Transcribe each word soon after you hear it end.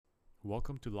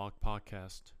Welcome to Log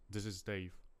Podcast. This is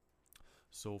Dave.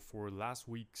 So for last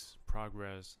week's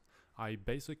progress, I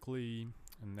basically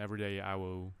and every day I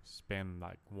will spend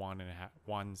like 1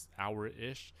 hour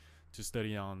ish to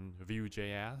study on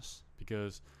Vue.js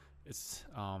because it's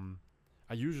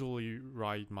I usually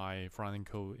write my front end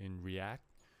code in React,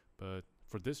 but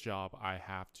for this job I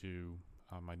have to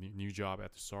my new job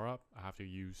at the startup I have to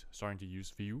starting to use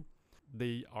Vue.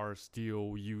 They are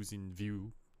still using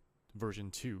Vue version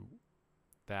 2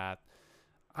 that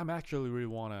I'm actually really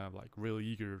wanna like really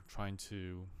eager trying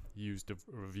to use the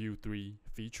Vue 3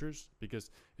 features because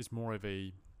it's more of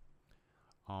a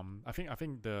I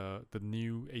think the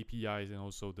new APIs and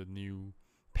also the new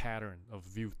pattern of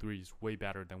Vue 3 is way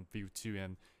better than Vue 2,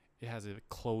 and it has a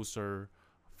closer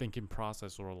thinking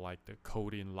process or like the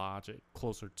coding logic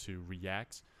closer to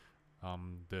React,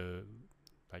 the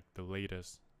like the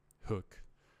latest hook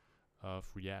of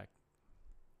React.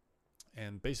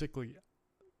 And basically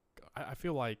I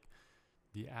feel like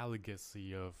the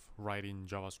legacy of writing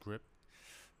JavaScript,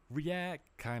 React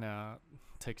kind of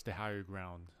takes the higher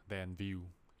ground than Vue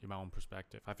in my own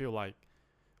perspective. I feel like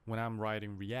when I'm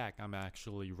writing React, I'm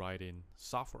actually writing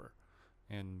software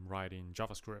and writing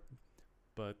JavaScript.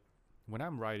 But when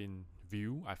I'm writing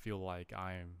Vue, I feel like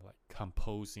I'm like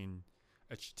composing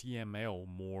HTML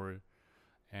more,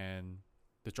 and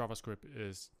the JavaScript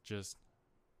is just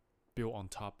built on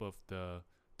top of the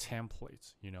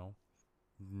templates.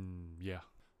 Yeah,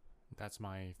 that's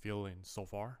my feeling so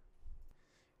far.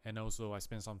 And also, I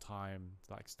spent some time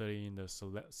like studying the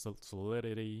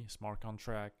Solidity, smart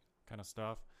contract kind of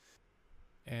stuff.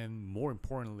 And more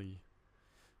importantly,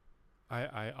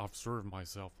 I observed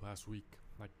myself last week,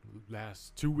 like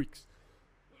last 2 weeks.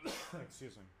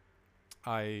 Excuse me.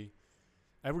 I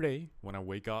every day when I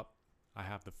wake up, I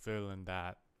have the feeling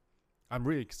that I'm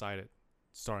really excited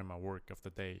starting my work of the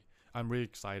day. I'm really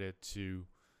excited to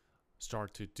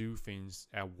start to do things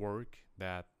at work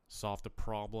that solve the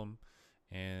problem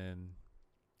and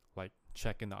like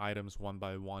checking the items one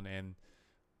by one, and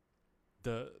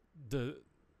the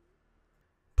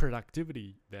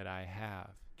productivity that I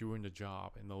have during the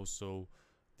job and also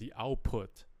the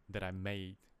output that I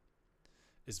made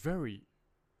is very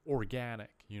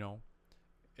organic.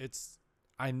 It's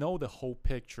I know the whole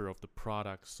picture of the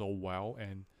product so well,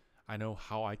 and I know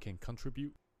how I can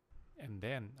contribute, and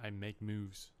then I make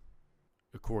moves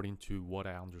according to what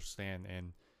I understand,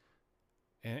 and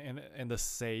the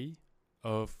say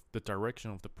of the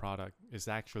direction of the product is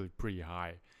actually pretty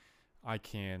high. I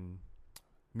can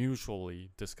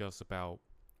mutually discuss about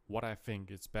what I think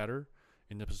is better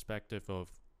in the perspective of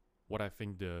what I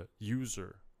think the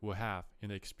user will have in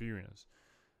the experience.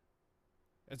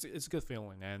 It's a good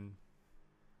feeling, and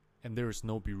there is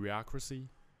no bureaucracy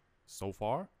so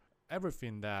far.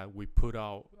 Everything that we put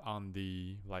out on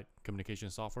the like communication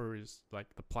software is like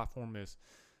the platform is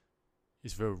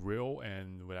very real,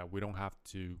 and we don't have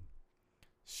to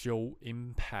show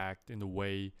impact in the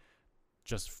way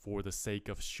just for the sake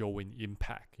of showing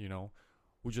impact.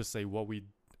 We just say what we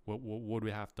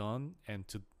have done, and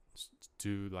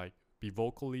to like be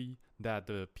vocally that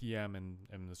the PM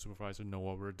and the supervisor know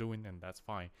what we're doing, and that's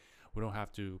fine. We don't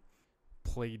have to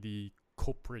play the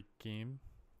corporate game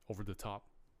over the top.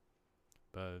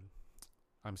 But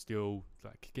I'm still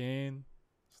like kicking.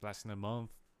 It's less than a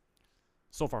month.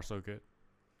 So far, so good.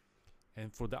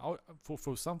 And for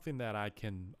something that I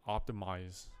can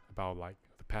optimize about like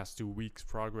the past 2 weeks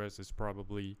progress is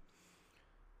probably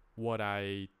what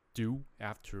I do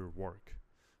after work.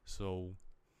 So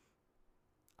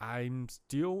I'm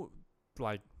still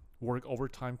like work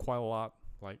overtime quite a lot.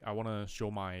 Like I want to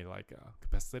show my like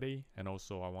capacity, and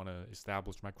also I want to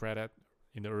establish my credit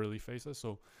in the early phases.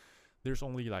 So there's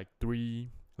only like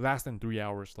less than 3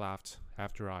 hours left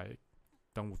after I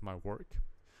done with my work,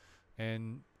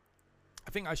 and I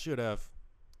think I should have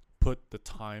put the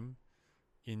time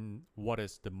in what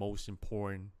is the most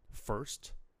important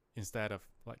first, instead of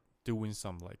like doing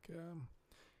some like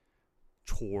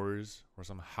chores or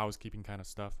some housekeeping kind of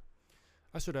stuff.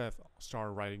 I should have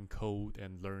started writing code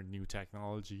and learn new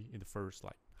technology in the first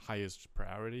like highest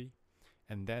priority,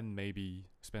 and then maybe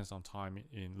spend some time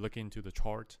in looking into the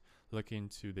chart, looking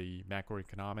into the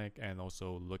macroeconomic, and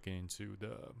also looking into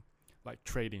the like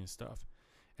trading stuff.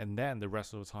 And then the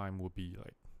rest of the time would be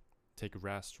like take a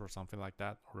rest or something like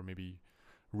that, or maybe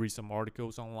read some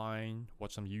articles online,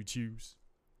 watch some YouTubes,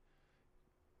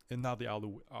 and not the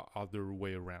other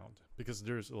way around, because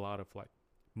there's a lot of like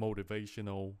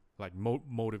motivational like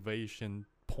motivation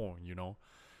porn,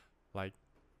 like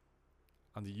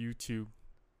on the YouTube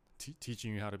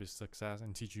teaching you how to be success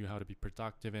and teaching you how to be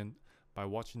productive, and by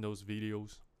watching those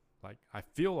videos Like I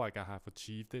feel like I have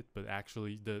achieved it, but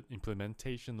actually the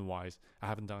implementation wise, I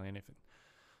haven't done anything.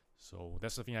 So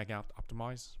that's the thing I can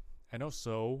optimize. And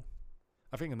also,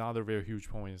 I think another very huge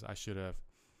point is I should have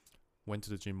went to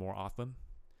the gym more often,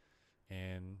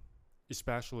 and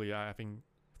especially I think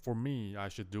for me I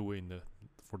should do it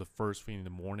for the first thing in the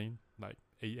morning, like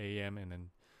 8 a.m. and then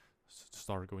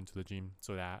start going to the gym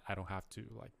so that I don't have to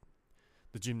like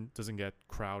the gym doesn't get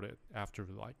crowded after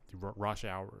like the rush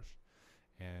hours,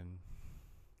 and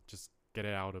just get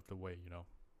it out of the way, you know.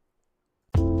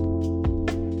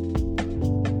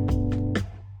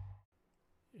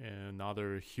 And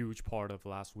another huge part of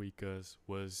last week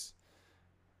was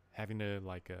having a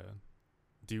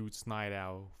dude's night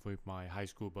out with my high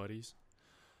school buddies.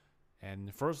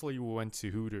 And firstly, we went to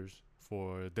Hooters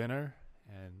for dinner,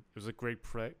 and it was a great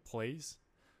place.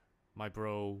 My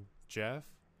bro Jeff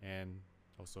and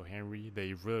also Henry,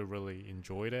 they really really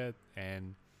enjoyed it,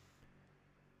 and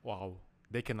wow,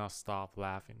 they cannot stop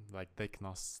laughing. Like they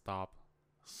cannot stop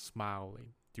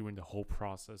smiling during the whole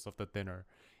process of the dinner,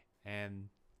 and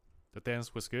the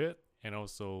dance was good. And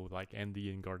also like Andy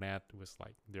and Garnett was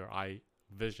like their eye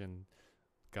vision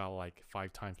got like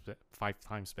five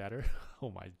times better. Oh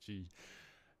my g.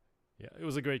 Yeah, it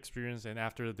was a great experience. And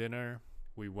after the dinner,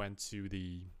 we went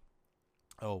to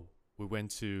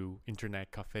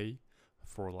internet cafe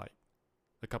for like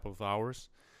a couple of hours.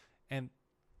 And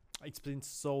it's been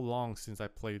so long since I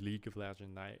played League of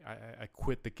Legends. I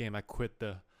quit the game. I quit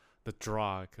the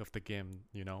drug of the game,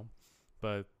 you know.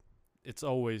 But it's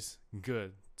always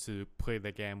good to play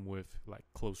the game with like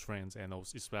close friends, and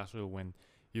also especially when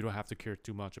you don't have to care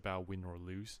too much about win or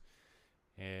lose.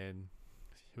 And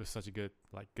it was such a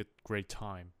great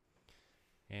time.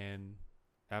 And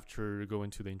after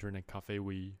going to the internet cafe,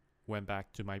 we went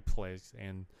back to my place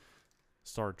and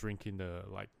started drinking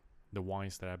the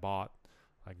wines that I bought.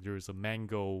 Like there's a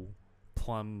mango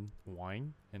plum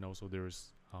wine, and also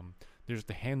there's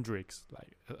the Hendrix,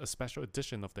 like a special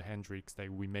edition of the Hendrix that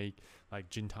we make like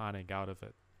gin tonic out of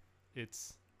it.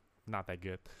 It's not that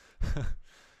good.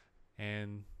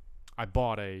 And I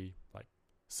bought a like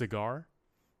cigar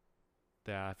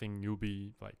that I think will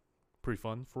be like pretty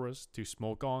fun for us to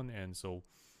smoke on, and so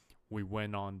we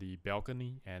went on the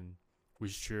balcony and we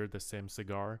shared the same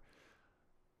cigar,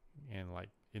 and like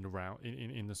in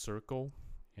the circle,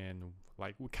 and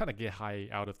like we kind of get high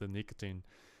out of the nicotine,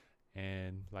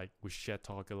 and like we shed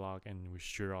talk a lot, and we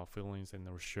share our feelings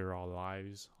and we share our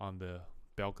lives on the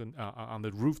balcony, on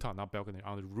the rooftop, not balcony,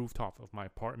 on the rooftop of my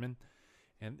apartment.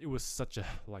 And it was such a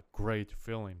like great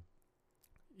feeling.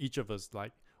 Each of us,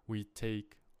 like, we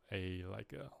take a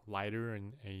lighter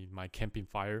and my camping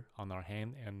fire on our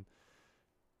hand, and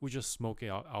we just smoking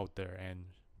out there and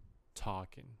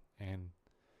talking. And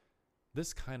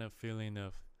this kind of feeling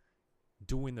of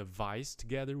doing a vice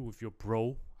together with your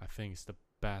bro, I think is the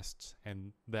best.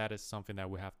 And that is something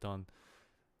that we have done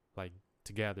like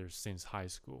together since high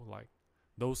school. Like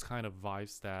those kind of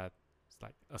vibes that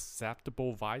like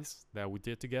acceptable vice that we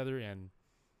did together, and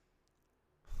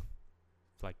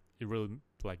like it really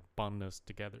like bond us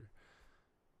together.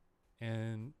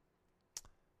 And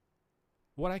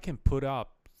what I can put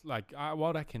up, like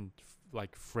what I can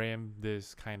like frame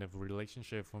this kind of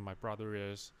relationship with my brother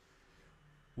is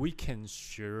we can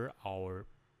share our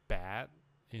bad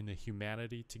in the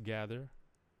humanity together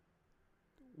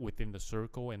within the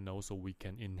circle, and also we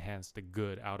can enhance the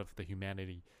good out of the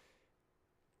humanity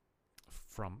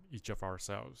from each of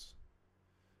ourselves.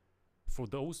 For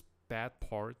those bad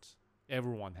parts,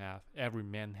 every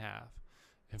man have.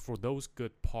 And for those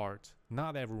good parts,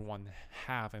 not everyone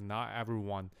have, and not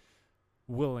everyone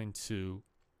willing to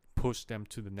push them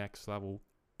to the next level,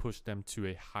 push them to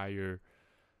a higher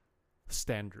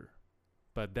standard.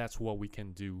 But that's what we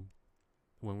can do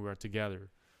when we are together.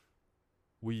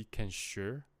 We can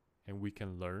share and we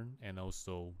can learn, and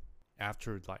also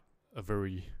after like a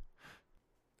very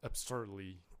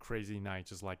absurdly crazy night,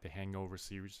 just like the Hangover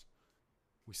series,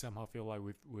 we somehow feel like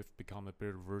we've become a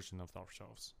better version of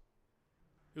ourselves.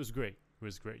 It was great. It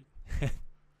was great.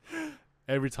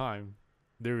 Every time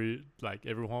every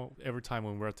time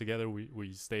when we're together,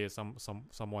 we stay at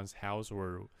someone's house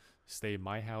or stay in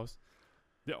my house.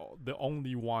 The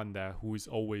only one who is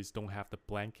always don't have the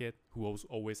blanket, who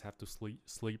always have to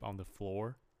sleep on the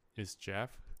floor, is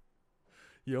Jeff.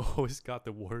 He always got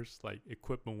the worst like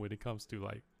equipment when it comes to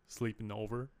like sleeping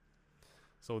over.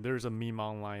 So there's a meme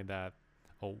online that,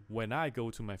 when I go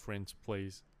to my friend's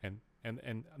place, and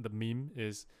the meme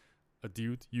is a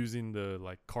dude using the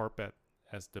like carpet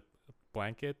as the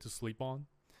blanket to sleep on.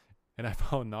 And I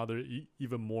found another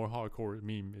even more hardcore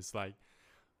meme. It's like,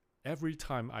 every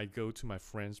time I go to my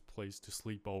friend's place to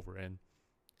sleep over, and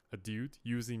a dude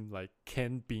using like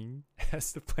canned bean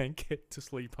as the blanket to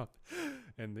sleep on,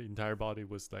 and the entire body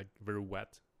was like very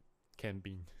wet canned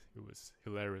bean. It was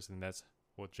hilarious, and that's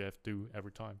what Jeff do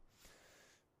every time.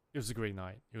 It was a great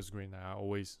night. I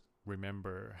always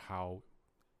remember how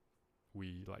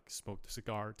we like smoked a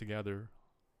cigar together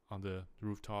on the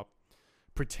rooftop,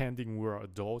 pretending we're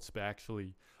adults, but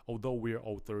actually, although we're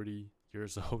all 30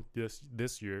 years old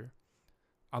this year,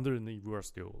 underneath we're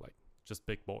still like just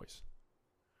big boys.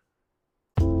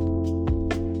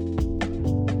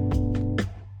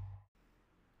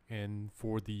 And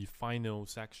for the final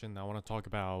section, I want to talk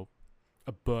about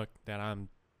a book that I'm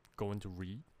going to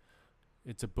read.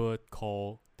 It's a book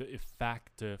called The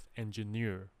Effective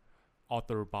Engineer,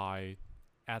 authored by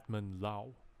Edmund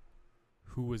Lau,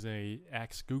 who was a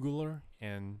ex-Googler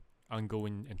and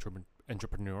ongoing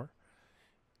entrepreneur.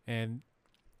 And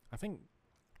I think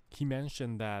he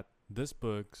mentioned that this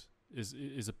book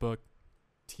is a book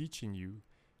teaching you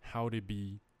how to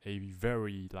be a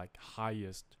very like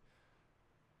highest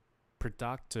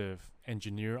productive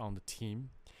engineer on the team,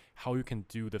 how you can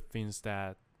do the things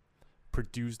that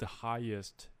produce the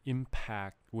highest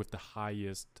impact with the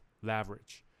highest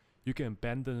leverage. You can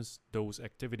abandon those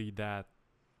activities that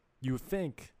you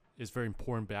think is very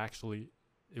important, but actually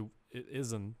it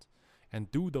isn't, and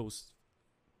do those.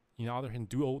 On the other hand,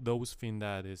 do all those things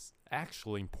that is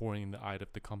actually important in the eye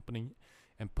of the company,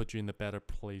 and put you in a better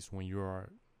place when you are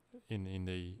in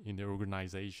the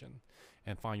organization,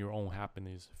 and find your own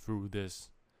happiness through this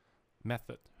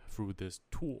method, through this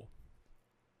tool.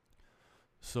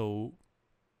 So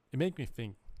it made me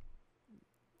think,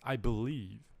 I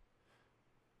believe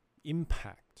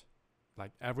impact,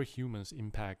 like every human's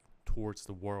impact towards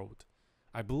the world,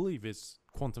 I believe it's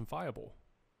quantifiable.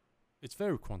 It's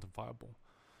very quantifiable.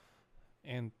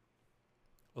 And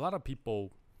a lot of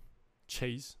people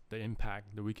chase the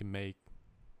impact that we can make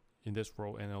in this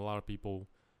world, and a lot of people,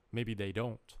 maybe they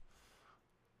don't.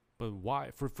 But why?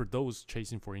 For those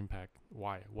chasing for impact,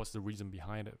 why? What's the reason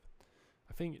behind it?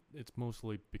 I think it's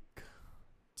mostly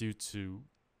due to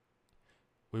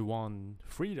we want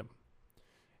freedom.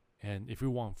 And if we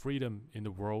want freedom in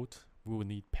the world, we will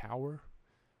need power.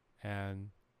 And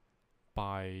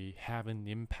by having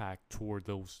impact toward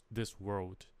this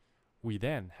world, we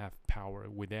then have power.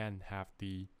 We then have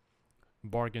the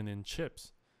bargaining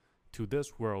chips to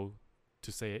this world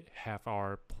to say have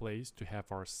our place, to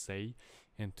have our say,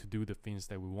 and to do the things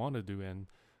that we want to do, and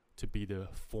to be the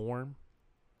form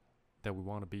that we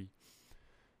want to be.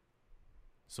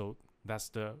 So that's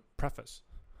the preface.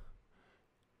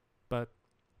 But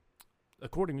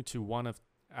according to one of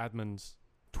Edmund's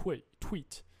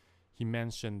tweet, he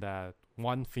mentioned that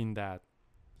one thing that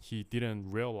he didn't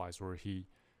realize, or he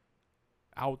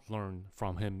outlearned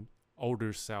from him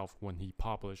older self when he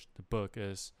published the book,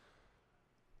 is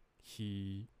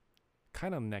he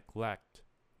kind of neglect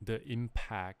the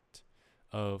impact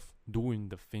of doing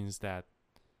the things that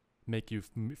make you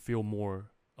feel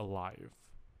more alive.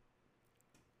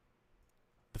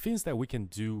 The things that we can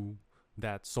do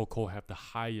that so-called have the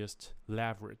highest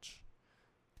leverage.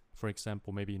 For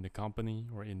example, maybe in the company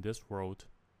or in this world.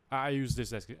 I use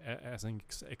this as an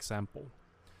example.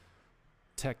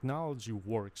 Technology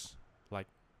works, like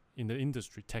in the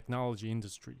industry, technology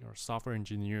industry or software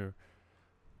engineer.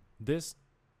 This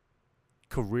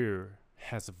career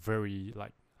has a very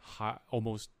like high,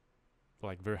 almost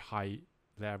like very high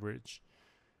leverage.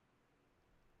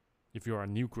 If you are a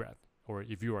new grad, or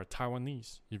if you are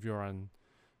Taiwanese, if you are an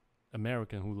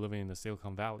American who living in the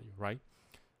Silicon Valley, right?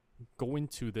 Going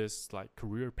to this like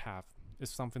career path is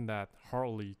something that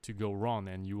hardly to go wrong,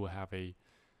 and you will have a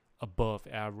above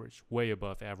average, way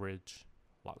above average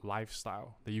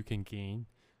lifestyle that you can gain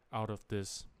out of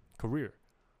this career.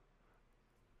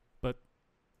 But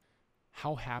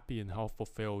how happy and how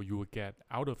fulfilled you will get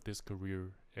out of this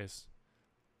career is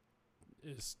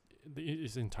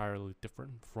entirely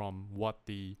different from what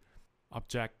the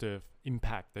objective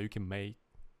impact that you can make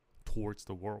towards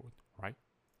the world, right?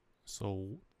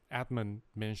 So Edmund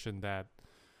mentioned that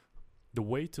the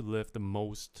way to live the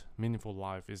most meaningful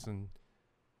life isn't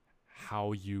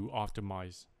how you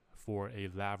optimize for a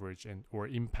leverage and or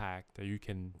impact that you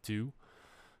can do.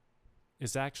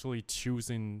 It's actually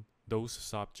choosing those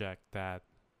subjects that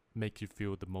make you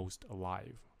feel the most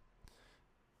alive.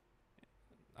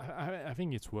 I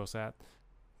think it's well said,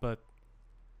 but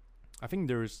I think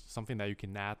there's something that you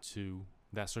can add to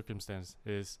that circumstance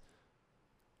is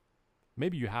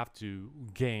maybe you have to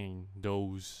gain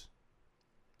those,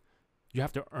 you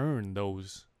have to earn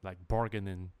those like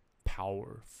bargaining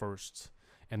power first,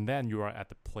 and then you are at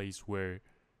the place where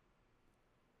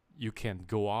you can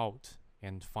go out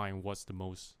and find what's the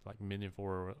most like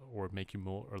meaningful or make you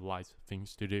more alive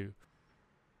things to do.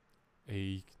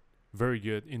 A very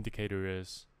good indicator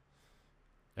is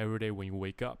every day when you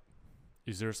wake up,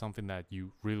 is there something that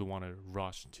you really want to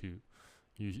rush to?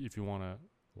 If you want to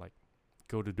like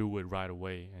go to do it right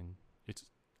away and it's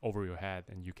over your head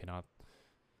and you cannot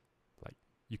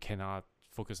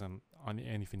focus on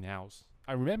anything else.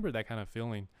 I remember that kind of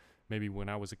feeling maybe when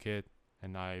I was a kid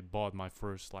and I bought my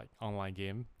first like online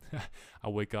game. I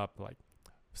wake up like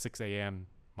 6 a.m.,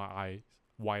 my eyes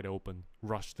wide open,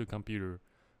 rush to the computer,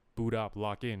 boot up,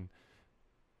 log in.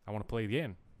 I want to play the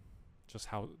game. Just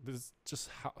how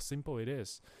simple it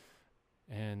is.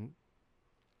 And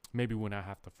maybe when I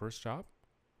have the first job,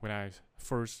 when I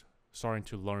first starting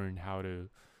to learn how to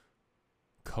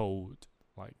code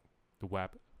like the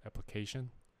web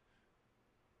application,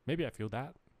 maybe I feel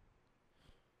that.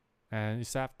 And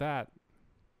except that,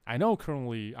 I know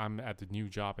currently I'm at the new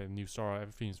job and new startup,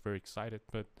 everything is very excited,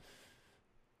 but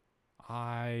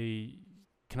I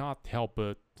cannot help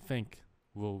but think,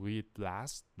 will it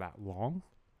last that long?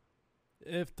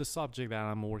 If the subject that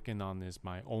I'm working on is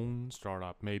my own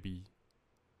startup, maybe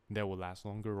that will last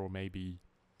longer, or maybe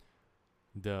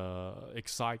the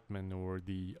excitement or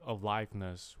the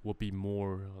aliveness will be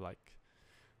more like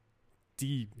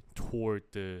deep toward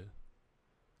the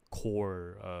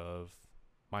core of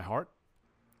my heart.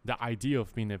 The idea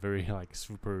of being a very like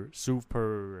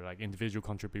super like individual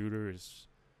contributor is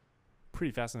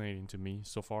pretty fascinating to me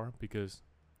so far, because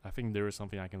I think there is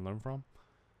something I can learn from.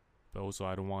 But also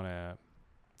I don't want to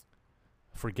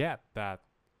forget that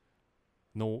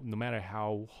no matter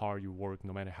how hard you work,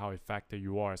 no matter how effective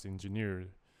you are as an engineer,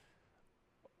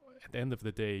 at the end of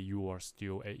the day you are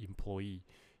still an employee.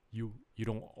 You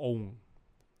don't own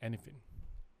anything.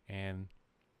 And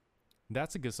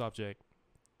that's a good subject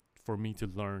for me to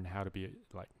learn how to be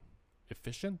like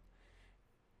efficient.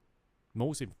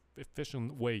 Most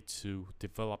efficient way to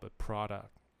develop a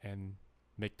product and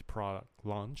make the product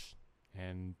launch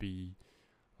and be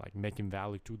like making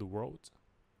value to the world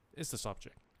is the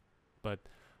subject. But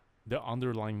the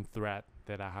underlying thread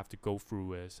that I have to go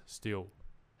through is still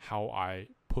how I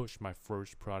push my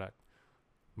first product,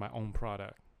 my own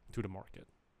product, to the market.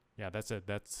 Yeah, that's it.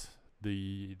 That's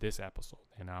this episode,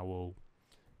 and I will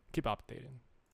keep updating.